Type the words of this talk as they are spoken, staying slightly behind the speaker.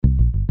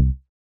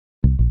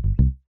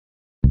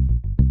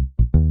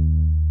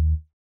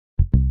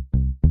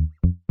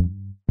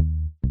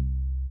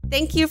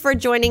Thank you for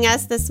joining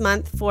us this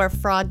month for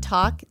Fraud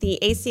Talk, the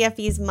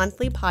ACFE's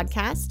monthly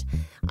podcast.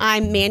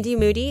 I'm Mandy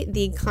Moody,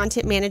 the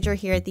content manager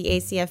here at the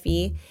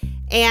ACFE,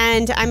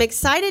 and I'm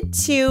excited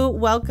to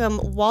welcome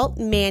Walt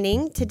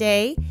Manning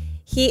today.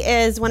 He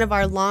is one of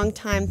our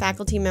longtime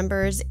faculty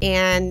members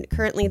and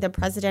currently the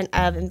president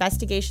of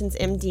Investigations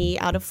MD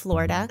out of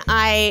Florida.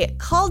 I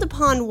called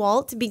upon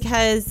Walt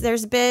because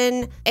there's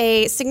been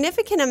a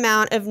significant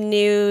amount of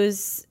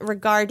news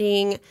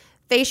regarding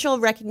facial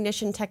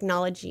recognition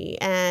technology,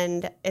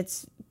 and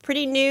it's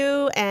pretty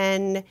new,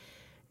 and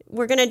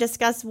we're going to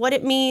discuss what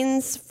it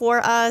means for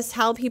us,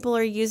 how people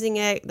are using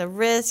it, the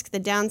risk, the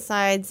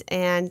downsides,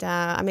 and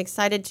I'm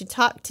excited to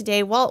talk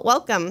today. Walt,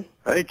 welcome.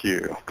 Thank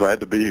you. Glad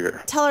to be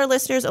here. Tell our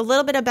listeners a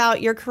little bit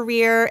about your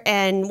career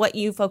and what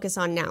you focus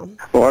on now.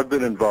 Well, I've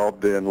been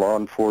involved in law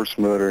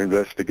enforcement or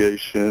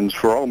investigations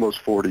for almost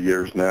 40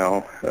 years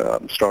now,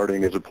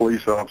 starting as a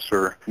police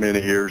officer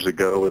many years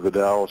ago with the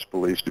Dallas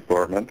Police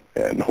Department.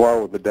 And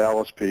while with the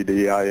Dallas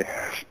PD, I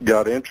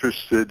got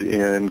interested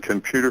in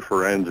computer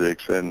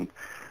forensics and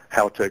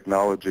how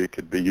technology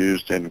could be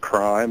used in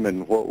crime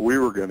and what we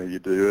were going to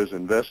do as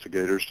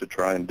investigators to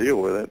try and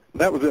deal with it.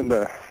 That was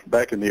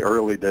back in the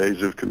early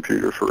days of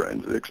computer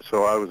forensics,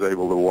 so I was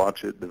able to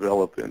watch it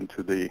develop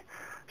into the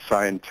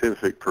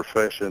scientific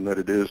profession that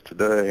it is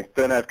today.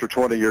 Then after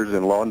 20 years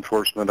in law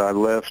enforcement, I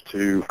left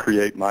to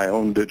create my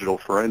own digital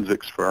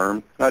forensics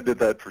firm. I did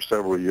that for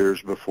several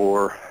years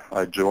before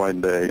I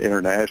joined an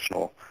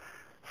international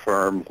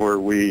firm where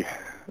we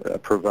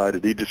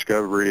provided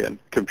e-discovery and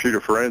computer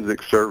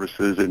forensic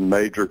services in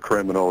major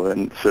criminal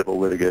and civil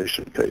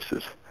litigation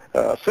cases.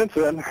 Since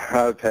then,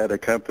 I've had a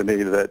company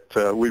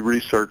that we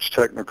research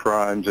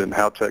technocrimes and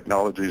how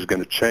technology is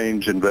going to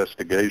change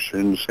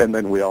investigations, and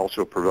then we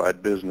also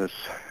provide business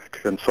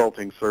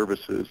consulting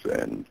services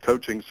and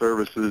coaching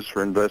services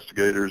for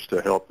investigators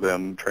to help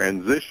them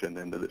transition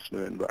into this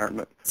new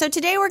environment. So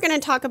today we're going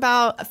to talk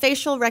about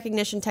facial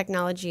recognition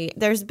technology.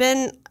 There's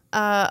been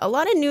a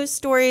lot of news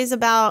stories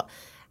about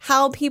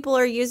how people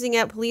are using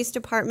it, police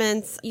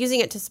departments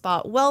using it to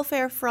spot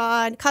welfare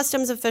fraud,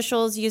 customs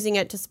officials using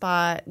it to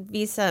spot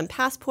visa and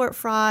passport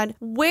fraud.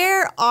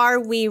 Where are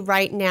we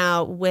right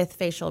now with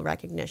facial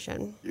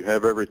recognition? You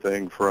have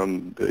everything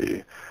from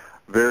the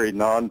very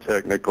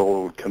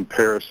non-technical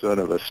comparison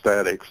of a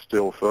static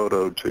still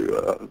photo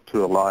to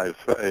a live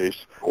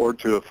face, or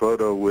to a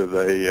photo with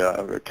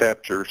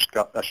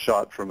a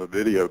shot from a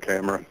video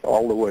camera,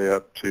 all the way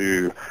up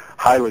to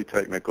highly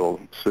technical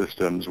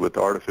systems with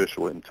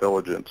artificial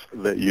intelligence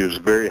that use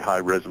very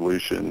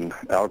high-resolution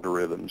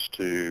algorithms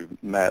to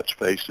match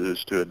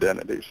faces to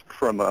identities.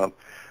 From a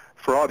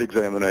fraud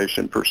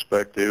examination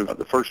perspective,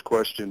 the first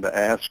question to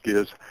ask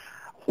is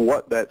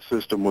what that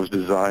system was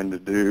designed to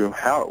do,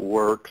 how it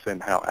works,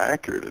 and how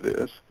accurate it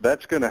is.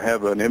 That's going to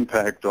have an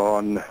impact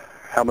on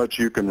how much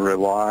you can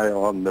rely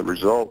on the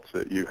results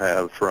that you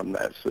have from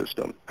that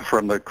system.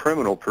 From the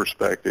criminal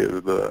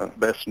perspective, the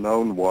best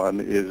known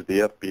one is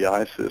the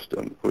FBI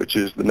system, which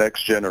is the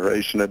next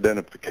generation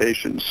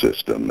identification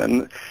system.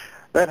 And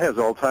that has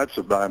all types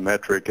of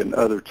biometric and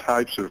other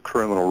types of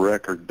criminal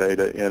record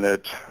data in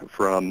it,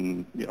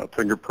 from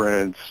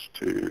fingerprints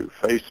to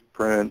face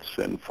prints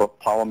and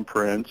palm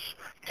prints.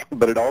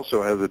 But it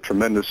also has a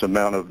tremendous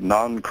amount of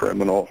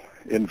non-criminal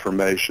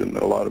information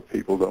that a lot of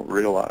people don't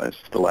realize.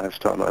 The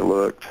last time I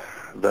looked,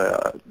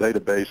 the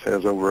database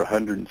has over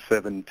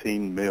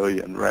 117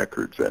 million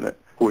records in it,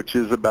 which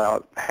is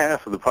about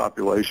half of the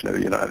population of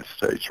the United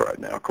States right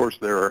now. Of course,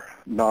 there are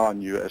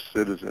non-U.S.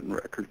 citizen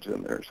records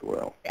in there as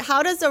well.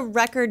 How does a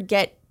record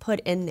get put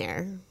in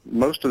there?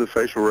 Most of the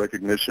facial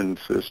recognition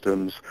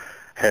systems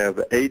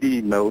have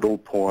 80 nodal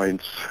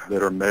points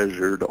that are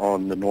measured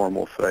on the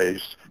normal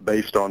face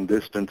based on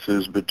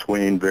distances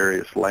between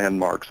various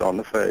landmarks on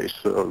the face.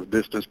 So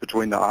distance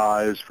between the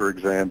eyes, for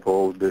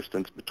example,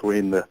 distance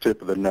between the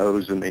tip of the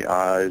nose and the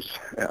eyes,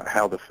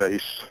 how the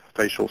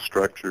facial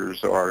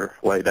structures are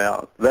laid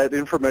out. That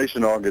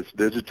information all gets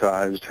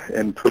digitized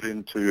and put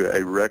into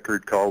a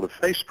record called a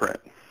face print.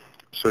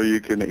 So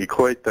you can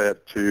equate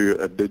that to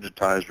a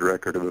digitized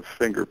record of a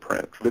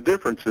fingerprint. The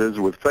difference is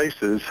with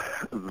faces,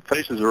 the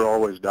faces are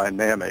always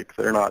dynamic.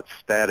 They're not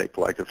static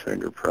like a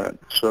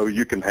fingerprint. So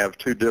you can have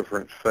two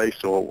different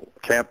facial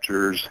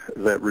captures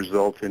that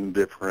result in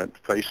different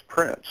face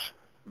prints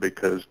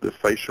because the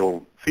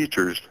facial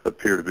features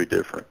appear to be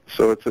different.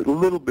 So it's a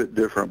little bit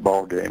different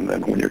ballgame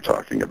than when you're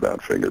talking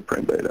about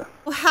fingerprint data.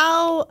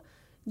 How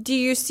do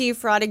you see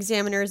fraud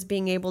examiners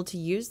being able to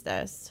use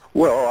this?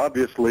 Well,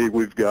 obviously,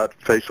 we've got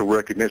facial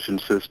recognition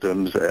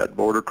systems at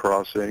border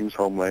crossings.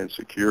 Homeland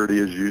Security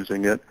is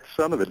using it.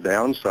 Some of the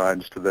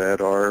downsides to that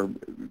are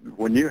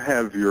when you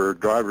have your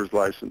driver's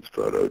license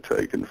photo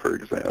taken, for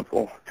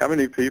example, how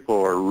many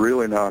people are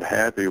really not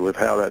happy with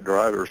how that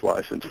driver's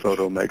license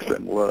photo makes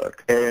them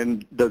look?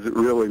 And does it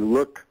really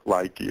look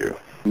like you?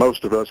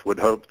 Most of us would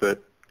hope that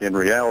in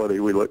reality,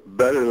 we look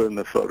better than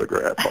the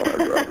photograph on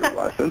our driver's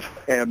license,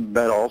 and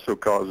that also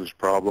causes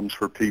problems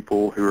for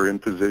people who are in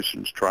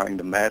positions trying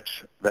to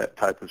match that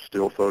type of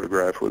still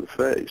photograph with a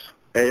face.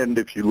 And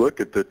if you look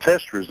at the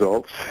test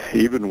results,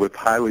 even with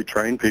highly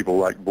trained people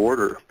like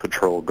Border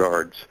Patrol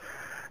guards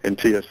and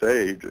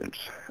TSA agents,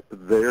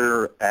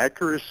 their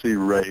accuracy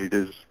rate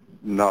is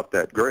not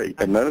that great.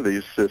 And none of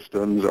these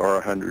systems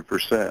are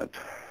 100%.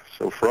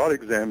 So fraud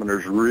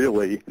examiners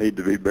really need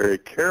to be very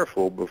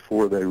careful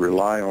before they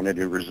rely on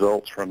any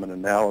results from an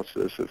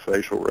analysis of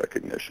facial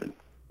recognition.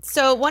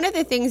 So one of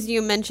the things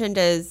you mentioned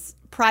is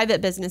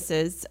private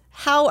businesses.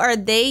 How are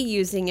they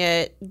using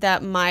it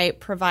that might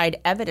provide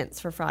evidence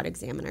for fraud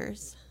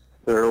examiners?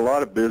 There are a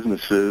lot of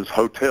businesses,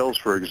 hotels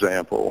for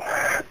example,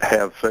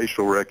 have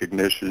facial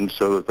recognition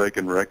so that they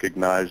can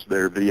recognize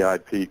their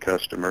VIP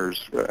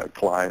customers,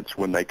 clients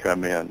when they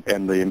come in.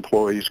 And the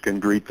employees can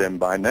greet them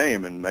by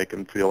name and make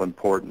them feel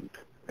important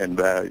and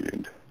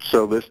valued.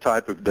 So this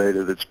type of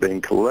data that's being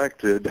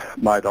collected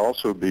might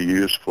also be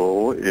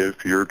useful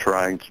if you're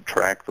trying to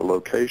track the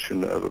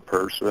location of a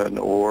person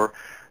or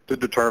to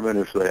determine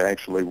if they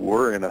actually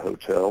were in a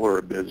hotel or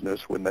a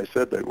business when they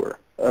said they were.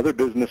 Other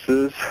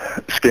businesses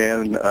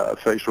scan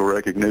facial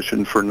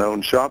recognition for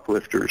known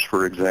shoplifters,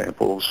 for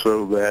example,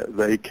 so that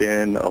they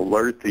can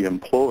alert the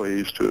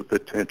employees to a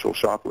potential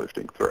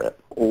shoplifting threat.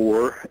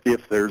 Or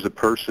if there's a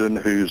person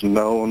who's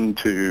known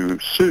to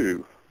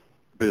sue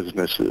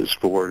businesses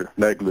for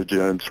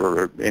negligence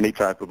or any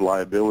type of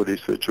liability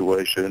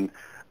situation,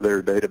 there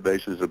are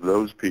databases of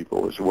those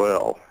people as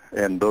well,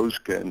 and those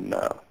can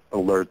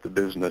alert the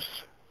business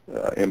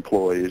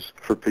employees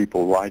for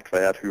people like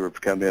that who have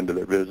come into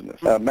their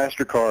business.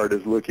 MasterCard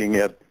is looking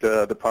at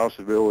the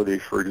possibility,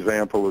 for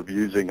example, of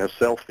using a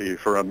selfie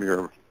from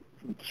your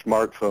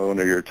smartphone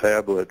or your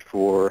tablet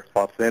for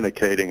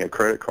authenticating a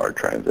credit card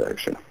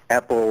transaction.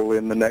 Apple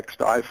in the next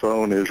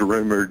iPhone is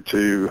rumored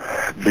to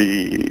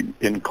be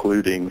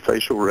including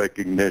facial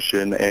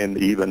recognition and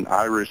even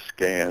iris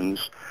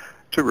scans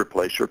to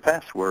replace your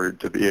password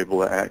to be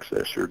able to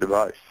access your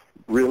device.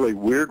 Really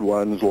weird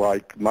ones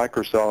like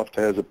Microsoft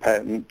has a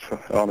patent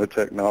on a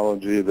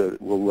technology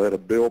that will let a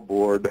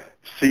billboard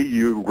see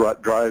you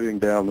driving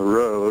down the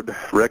road,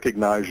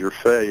 recognize your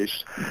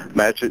face,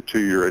 match it to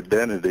your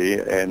identity,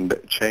 and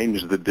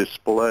change the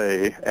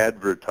display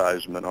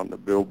advertisement on the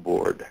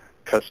billboard,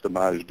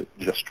 customized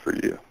just for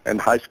you. And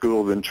high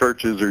schools and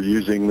churches are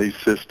using these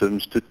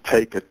systems to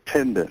take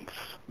attendance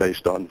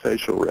based on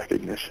facial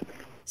recognition.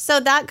 So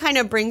that kind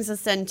of brings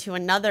us into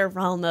another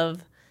realm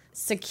of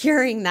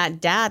securing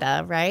that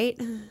data, right?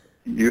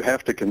 You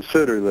have to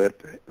consider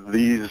that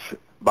these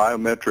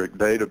biometric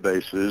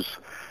databases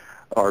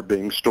are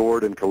being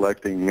stored and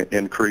collecting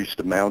increased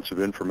amounts of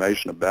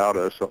information about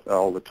us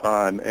all the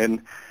time.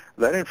 And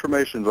that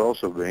information is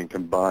also being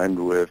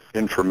combined with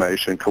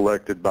information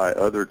collected by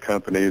other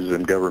companies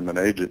and government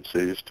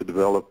agencies to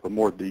develop a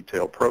more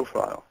detailed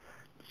profile.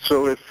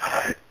 So if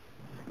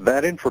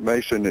that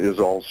information is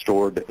all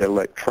stored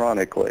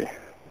electronically,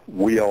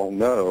 we all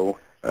know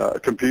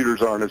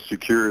computers aren't as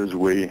secure as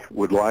we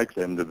would like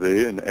them to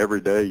be, and every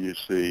day you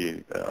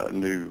see a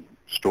new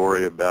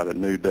story about a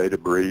new data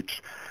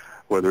breach,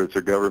 whether it's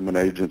a government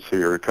agency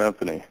or a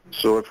company.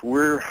 So if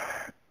we're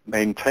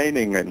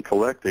maintaining and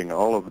collecting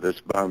all of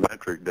this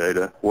biometric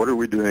data, what are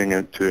we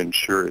doing to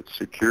ensure its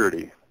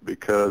security?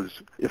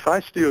 Because if I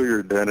steal your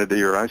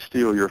identity or I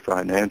steal your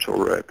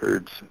financial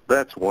records,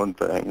 that's one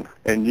thing,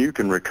 and you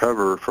can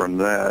recover from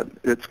that.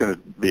 It's going to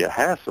be a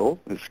hassle.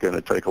 It's going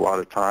to take a lot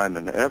of time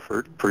and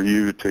effort for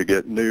you to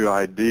get new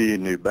ID,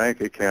 new bank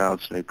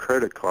accounts, new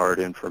credit card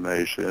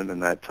information,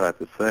 and that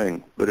type of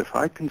thing. But if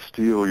I can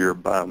steal your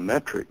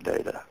biometric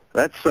data,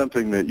 that's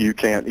something that you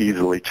can't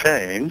easily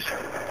change,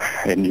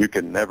 and you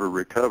can never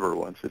recover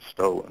once it's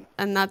stolen.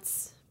 And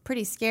that's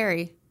pretty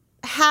scary.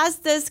 Has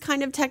this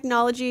kind of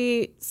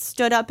technology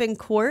stood up in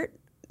court?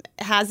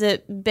 Has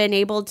it been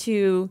able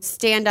to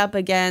stand up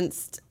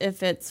against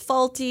if it's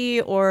faulty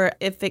or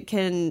if it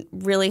can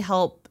really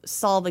help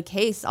solve a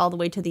case all the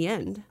way to the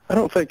end? I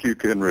don't think you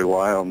can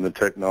rely on the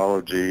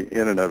technology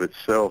in and of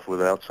itself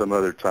without some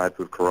other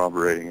type of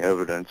corroborating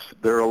evidence.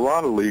 There are a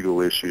lot of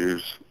legal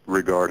issues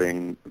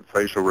regarding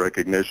facial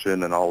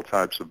recognition and all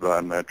types of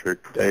biometric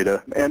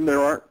data, and there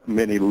aren't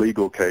many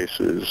legal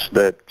cases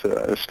that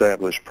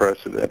establish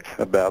precedent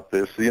about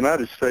this. The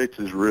United States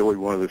is really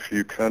one of the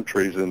few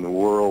countries in the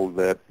world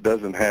that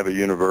doesn't have a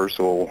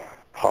universal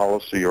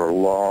policy or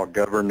law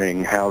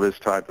governing how this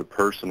type of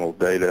personal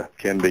data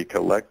can be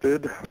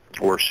collected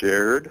or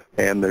shared,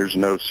 and there's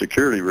no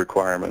security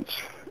requirements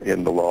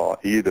in the law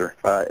either.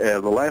 The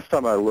last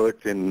time I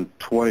looked in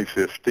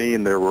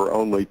 2015, there were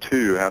only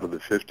 2 out of the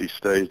 50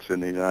 states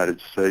in the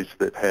United States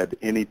that had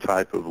any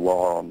type of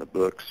law on the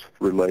books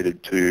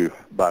related to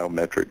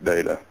biometric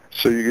data.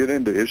 So you get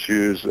into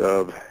issues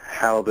of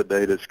how the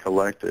data is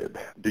collected.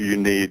 Do you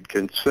need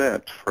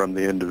consent from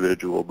the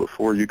individual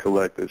before you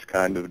collect this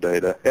kind of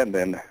data? And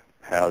then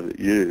how is it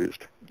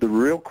used? The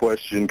real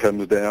question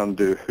comes down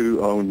to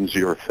who owns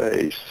your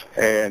face.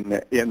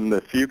 And in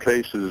the few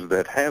cases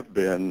that have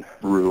been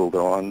ruled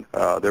on,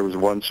 there was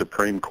one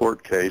Supreme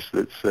Court case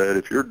that said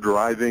if you're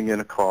driving in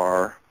a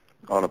car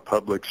on a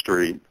public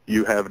street,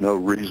 you have no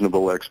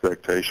reasonable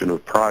expectation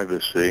of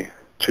privacy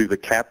to the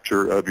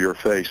capture of your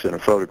face in a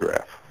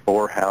photograph,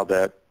 or how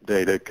that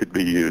data could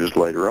be used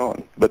later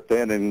on. But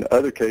then in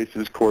other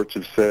cases, courts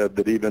have said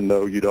that even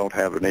though you don't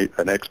have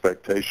an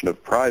expectation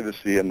of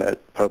privacy in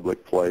that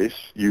public place,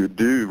 you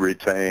do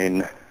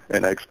retain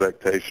an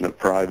expectation of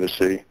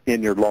privacy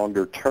in your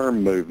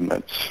longer-term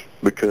movements,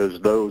 because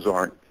those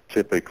aren't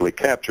typically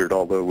captured,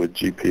 although with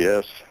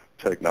GPS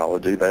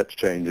technology, that's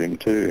changing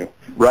too.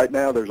 Right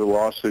now there's a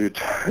lawsuit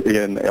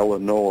in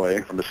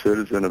Illinois from a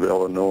citizen of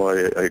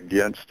Illinois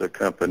against a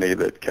company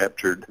that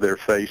captured their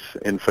face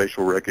in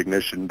facial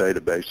recognition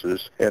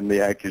databases, and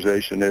the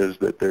accusation is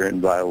that they're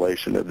in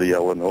violation of the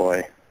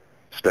Illinois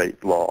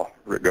state law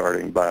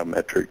regarding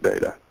biometric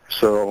data.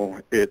 So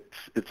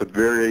it's a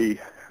very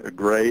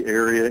gray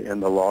area in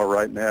the law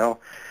right now,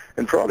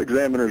 and fraud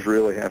examiners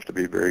really have to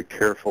be very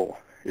careful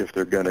if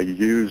they're going to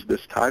use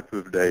this type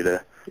of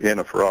data in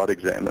a fraud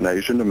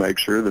examination to make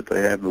sure that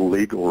they have the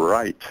legal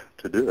right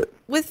to do it.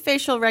 With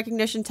facial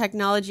recognition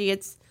technology,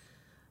 it's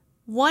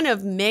one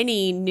of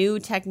many new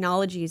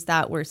technologies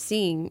that we're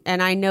seeing.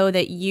 And I know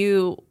that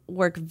you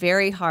work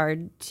very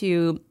hard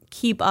to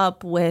keep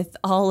up with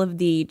all of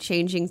the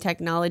changing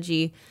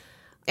technology.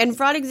 And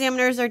fraud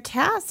examiners are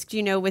tasked,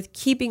 with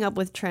keeping up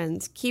with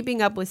trends,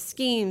 keeping up with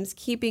schemes,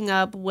 keeping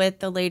up with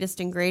the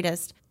latest and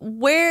greatest.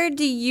 Where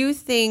do you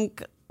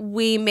think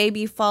we may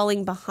be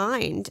falling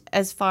behind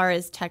as far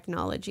as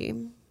technology?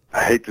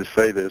 I hate to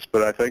say this,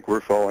 but I think we're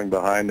falling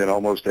behind in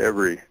almost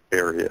every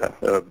area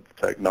of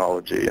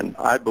technology. And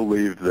I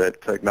believe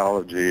that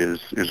technology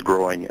is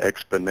growing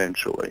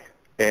exponentially.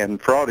 And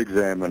fraud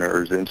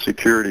examiners and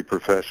security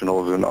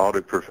professionals and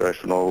audit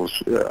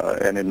professionals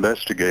and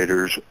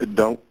investigators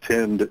don't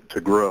tend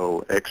to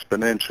grow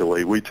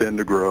exponentially. We tend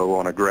to grow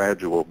on a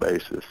gradual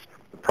basis.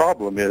 The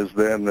problem is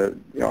then that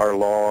our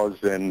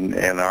laws and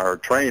our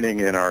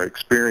training and our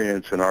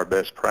experience and our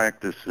best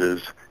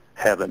practices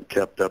haven't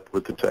kept up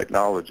with the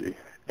technology.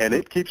 And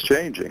it keeps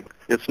changing.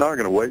 It's not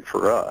going to wait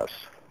for us.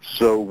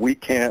 So we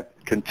can't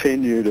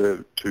continue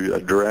to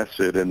address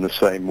it in the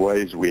same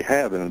ways we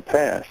have in the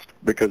past,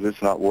 because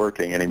it's not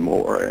working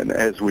anymore. And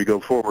as we go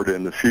forward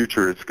in the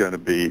future, it's going to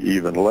be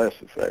even less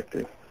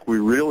effective. We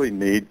really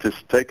need to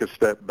take a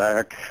step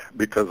back,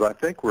 because I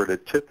think we're at a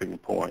tipping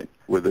point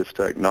with this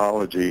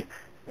technology.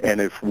 And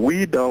if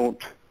we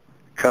don't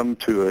come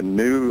to a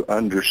new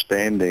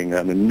understanding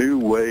and a new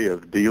way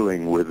of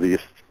dealing with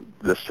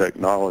this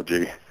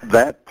technology,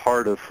 that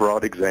part of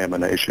fraud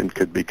examination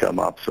could become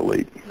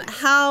obsolete.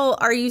 How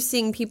are you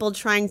seeing people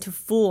trying to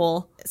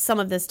fool some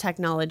of this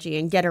technology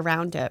and get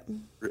around it?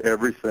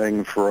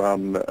 Everything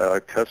from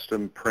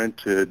custom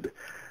printed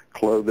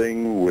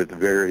clothing with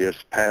various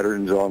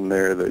patterns on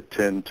there that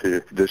tend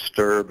to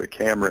disturb a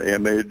camera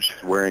image,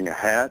 wearing a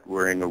hat,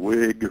 wearing a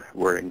wig,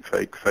 wearing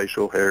fake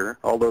facial hair.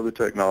 Although the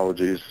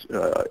technology is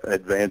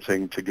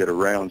advancing to get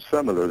around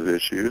some of those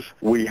issues,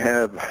 we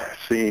have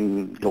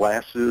seen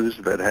glasses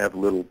that have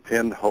little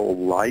pinhole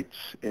lights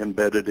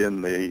embedded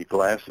in the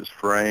glasses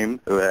frame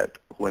that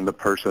when the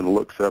person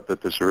looks up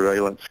at the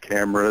surveillance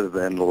camera,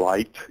 then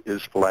light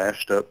is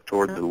flashed up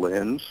toward the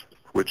lens,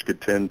 which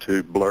could tend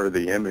to blur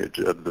the image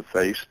of the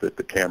face that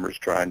the camera's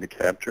trying to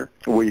capture.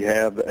 We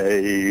have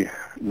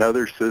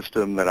another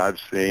system that I've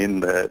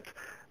seen that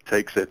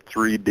takes a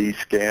 3D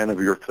scan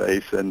of your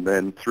face and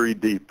then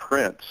 3D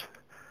prints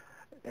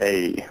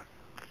a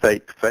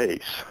fake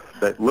face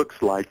that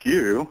looks like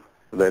you,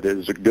 that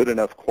is a good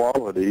enough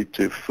quality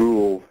to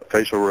fool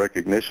facial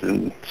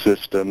recognition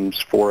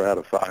systems 4 out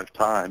of 5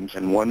 times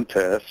in one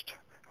test,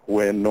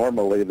 when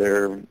normally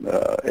they're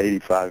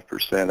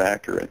 85%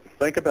 accurate.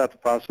 Think about the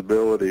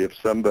possibility of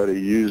somebody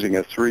using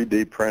a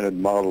 3D printed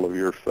model of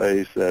your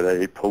face at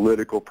a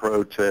political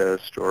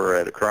protest or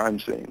at a crime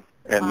scene,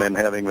 and then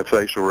having the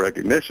facial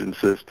recognition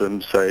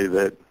system say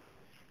that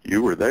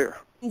you were there.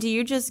 Do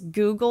you just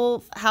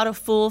Google how to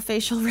fool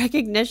facial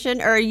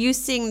recognition, or are you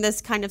seeing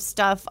this kind of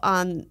stuff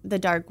on the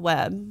dark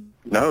web?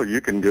 No, you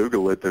can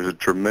Google it. There's a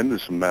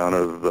tremendous amount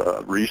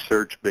of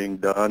research being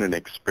done and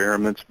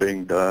experiments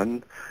being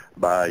done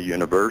by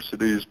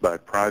universities, by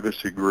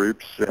privacy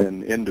groups,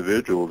 and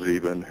individuals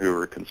even who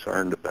are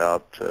concerned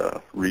about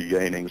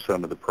regaining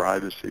some of the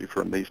privacy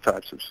from these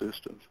types of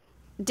systems.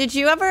 Did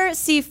you ever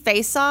see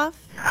Face Off?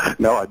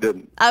 No, I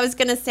didn't. I was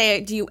going to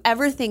say, do you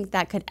ever think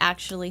that could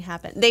actually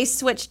happen? They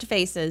switched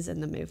faces in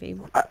the movie.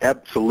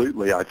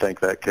 Absolutely, I think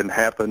that can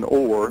happen.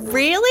 Or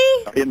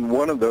really, in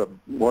one of the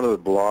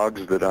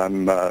blogs that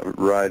I'm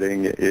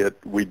writing,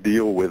 we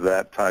deal with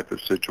that type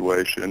of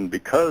situation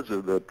because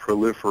of the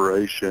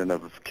proliferation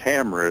of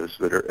cameras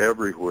that are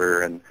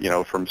everywhere, and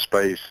from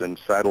space, and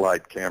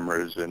satellite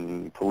cameras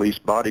and police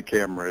body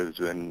cameras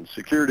and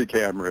security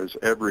cameras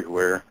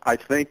everywhere. I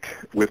think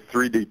with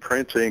 3D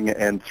printing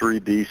and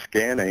 3D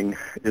scanning,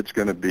 it's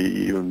going to be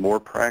even more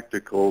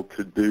practical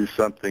to do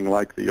something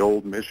like the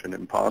old Mission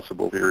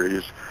Impossible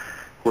series,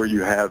 where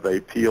you have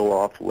a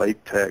peel-off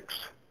latex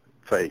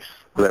face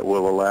that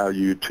will allow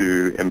you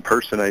to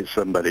impersonate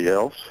somebody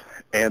else,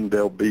 and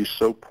they'll be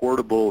so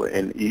portable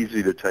and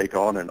easy to take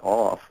on and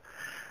off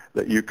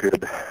that you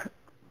could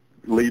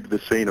leave the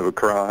scene of a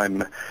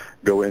crime,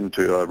 go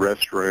into a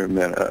restroom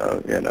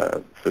in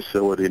a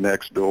facility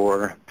next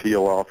door,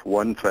 peel off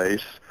one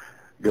face,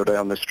 go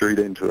down the street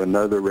into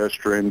another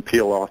restroom,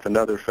 peel off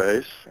another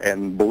face,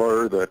 and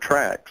blur the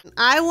tracks.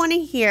 I want to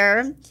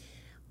hear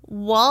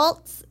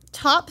Walt's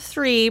top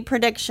 3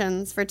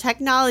 predictions for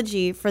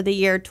technology for the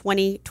year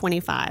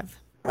 2025.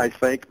 I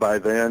think by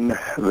then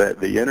that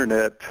the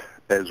Internet,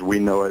 as we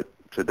know it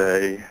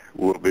today,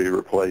 will be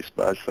replaced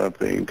by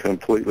something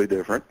completely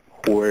different,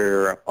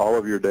 where all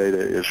of your data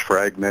is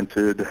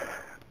fragmented,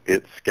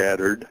 it's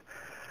scattered,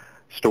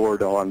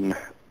 stored on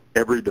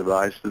every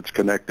device that's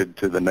connected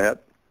to the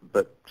net,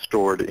 but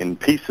stored in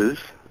pieces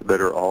that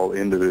are all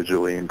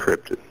individually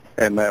encrypted.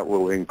 And that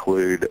will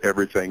include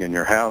everything in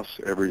your house,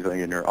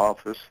 everything in your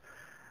office,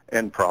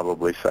 and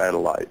probably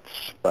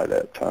satellites by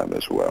that time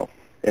as well.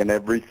 And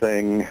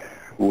everything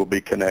will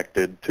be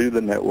connected to the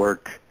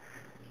network,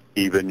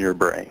 even your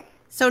brain.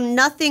 So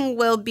nothing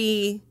will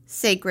be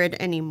sacred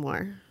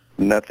anymore.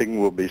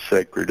 Nothing will be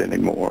sacred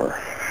anymore.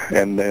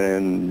 And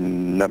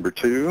then number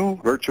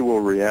 2,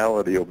 virtual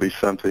reality will be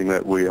something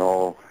that we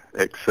all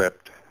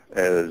accept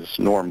as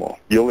normal.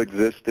 You'll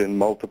exist in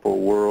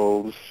multiple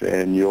worlds,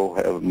 and you'll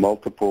have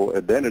multiple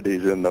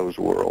identities in those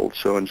worlds.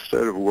 So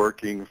instead of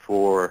working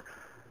for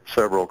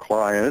several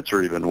clients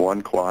or even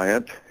one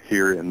client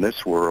here in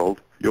this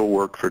world, you'll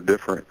work for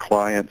different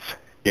clients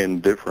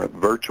in different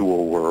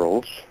virtual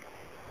worlds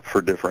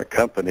for different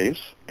companies,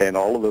 and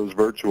all of those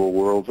virtual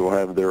worlds will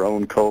have their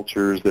own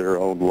cultures, their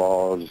own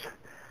laws,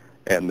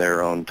 and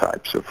their own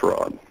types of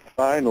fraud.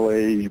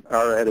 Finally,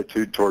 our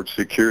attitude towards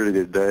security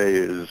today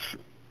is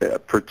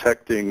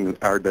protecting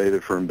our data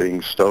from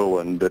being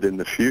stolen, but in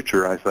the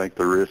future, I think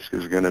the risk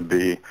is going to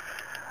be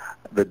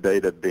the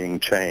data being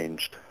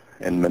changed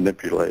and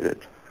manipulated.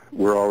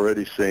 We're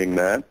already seeing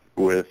that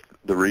with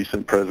the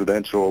recent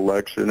presidential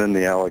election and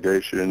the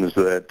allegations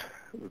that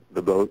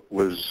the vote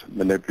was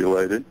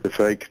manipulated, the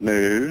fake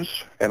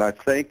news. And I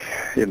think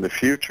in the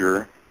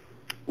future,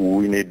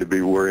 we need to be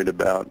worried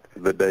about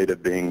the data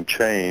being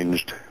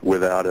changed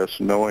without us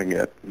knowing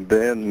it.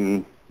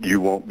 Then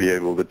you won't be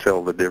able to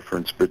tell the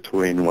difference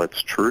between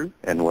what's true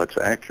and what's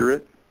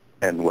accurate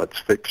and what's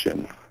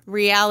fiction.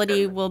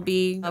 Reality will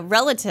be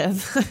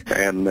relative.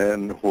 And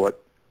then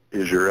what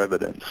is your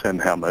evidence and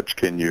how much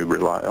can you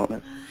rely on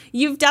it?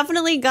 You've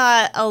definitely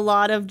got a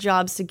lot of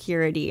job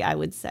security, I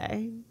would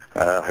say.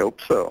 I hope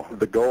so.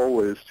 The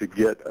goal is to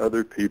get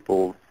other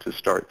people to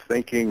start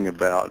thinking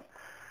about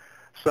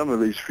some of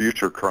these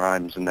future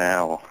crimes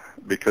now,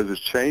 because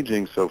it's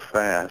changing so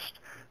fast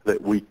that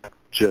we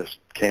just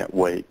can't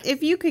wait.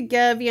 If you could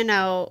give,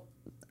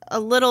 a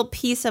little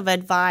piece of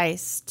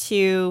advice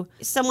to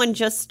someone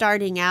just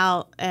starting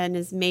out and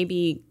is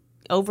maybe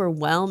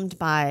overwhelmed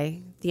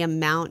by the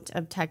amount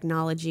of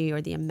technology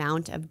or the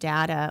amount of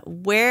data,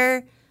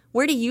 where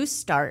do you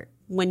start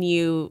when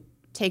you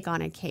take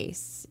on a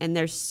case and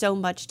there's so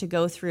much to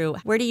go through?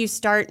 Where do you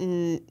start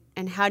and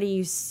how do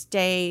you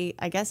stay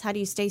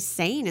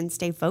sane and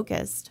stay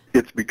focused?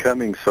 It's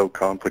becoming so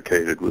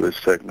complicated with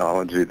this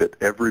technology that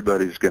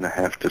everybody's going to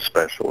have to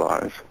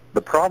specialize.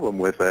 The problem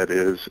with that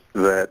is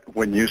that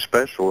when you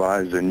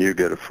specialize and you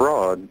get a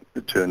fraud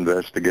to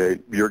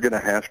investigate, you're going to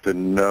have to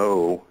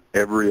know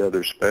every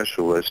other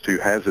specialist who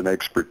has an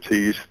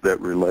expertise that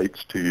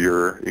relates to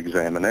your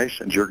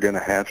examinations. You're going to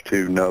have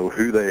to know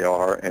who they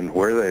are and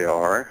where they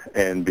are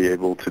and be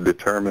able to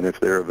determine if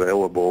they're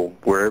available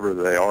wherever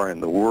they are in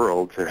the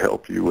world to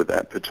help you with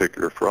that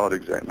particular fraud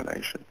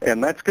examination.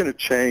 And that's going to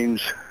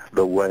change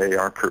the way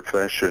our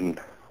profession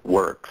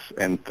works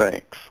and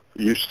thinks.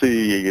 You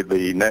see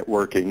the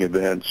networking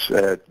events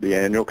at the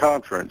annual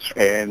conference,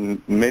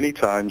 and many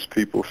times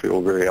people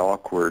feel very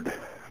awkward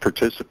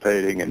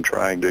participating and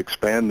trying to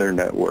expand their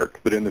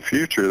network. But in the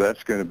future,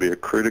 that's going to be a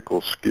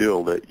critical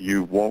skill that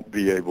you won't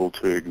be able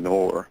to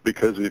ignore,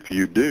 because if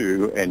you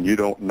do and you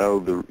don't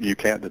know you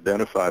can't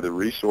identify the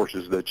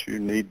resources that you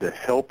need to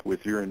help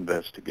with your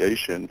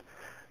investigation,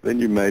 then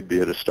you may be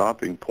at a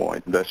stopping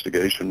point.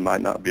 Investigation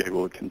might not be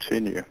able to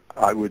continue.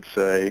 I would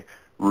say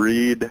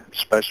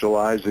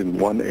specialize in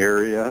one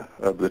area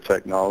of the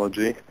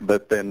technology,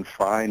 but then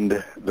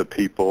find the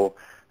people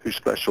who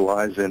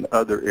specialize in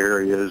other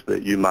areas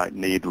that you might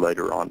need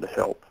later on to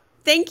help.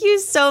 Thank you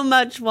so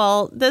much,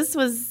 Walt. This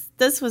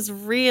was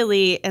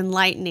really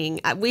enlightening.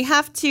 We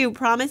have to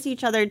promise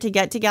each other to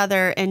get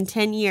together in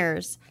 10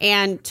 years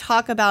and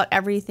talk about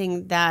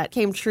everything that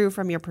came true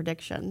from your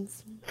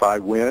predictions. If I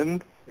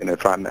win and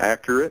if I'm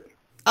accurate,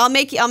 I'll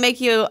make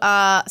you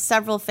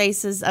several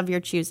faces of your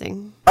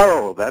choosing.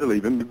 Oh, that'll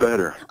even be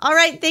better. All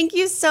right. Thank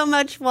you so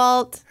much,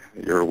 Walt.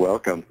 You're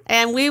welcome.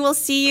 And we will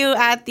see you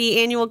at the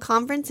annual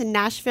conference in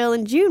Nashville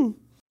in June.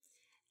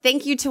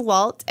 Thank you to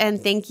Walt, and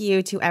thank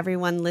you to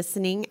everyone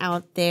listening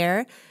out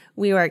there.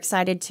 We were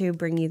excited to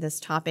bring you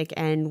this topic,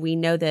 and we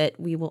know that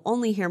we will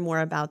only hear more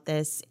about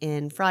this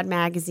in Fraud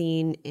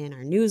Magazine, in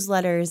our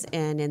newsletters,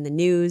 and in the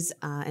news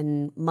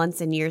in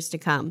months and years to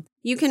come.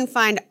 You can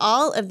find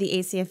all of the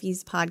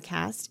ACFE's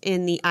podcast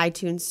in the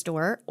iTunes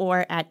store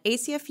or at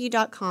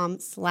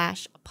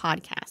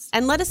acfu.com/podcast.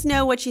 And let us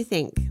know what you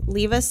think.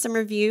 Leave us some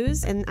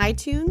reviews in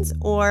iTunes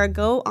or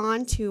go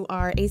on to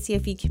our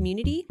ACFE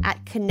community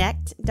at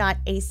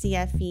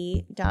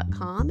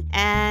connect.acfe.com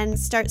and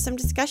start some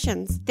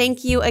discussions.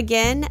 Thank you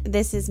again.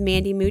 This is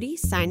Mandy Moody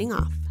signing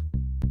off.